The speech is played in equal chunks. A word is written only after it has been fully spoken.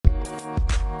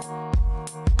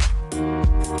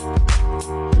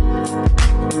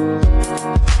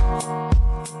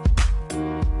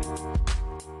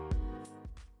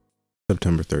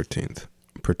September 13th.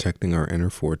 Protecting our inner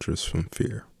fortress from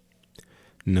fear.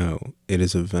 No, it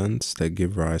is events that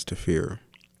give rise to fear.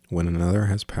 When another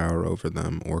has power over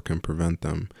them or can prevent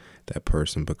them, that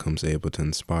person becomes able to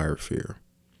inspire fear.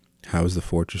 How is the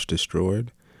fortress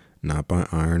destroyed? Not by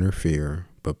iron or fear,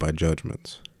 but by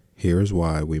judgments. Here is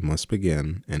why we must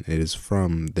begin, and it is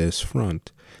from this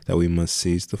front that we must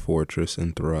seize the fortress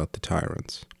and throw out the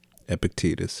tyrants.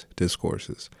 Epictetus,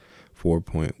 Discourses,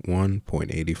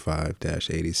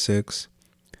 4.1.85-86,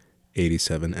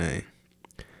 87a.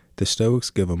 The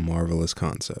Stoics give a marvelous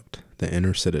concept, the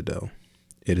inner citadel.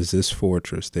 It is this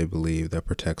fortress, they believe, that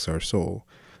protects our soul.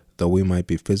 Though we might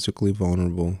be physically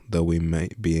vulnerable, though we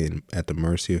might be at the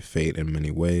mercy of fate in many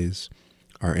ways,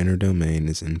 our inner domain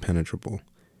is impenetrable.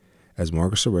 As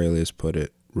Marcus Aurelius put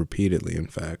it, repeatedly in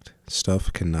fact,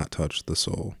 stuff cannot touch the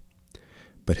soul.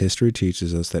 But history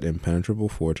teaches us that impenetrable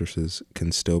fortresses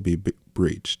can still be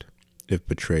breached, if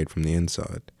betrayed from the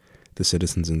inside. The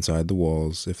citizens inside the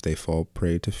walls, if they fall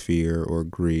prey to fear or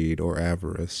greed or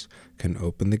avarice, can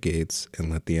open the gates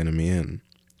and let the enemy in.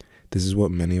 This is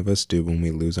what many of us do when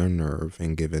we lose our nerve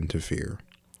and give in to fear.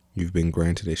 You've been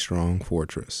granted a strong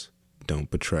fortress.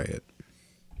 Don't betray it.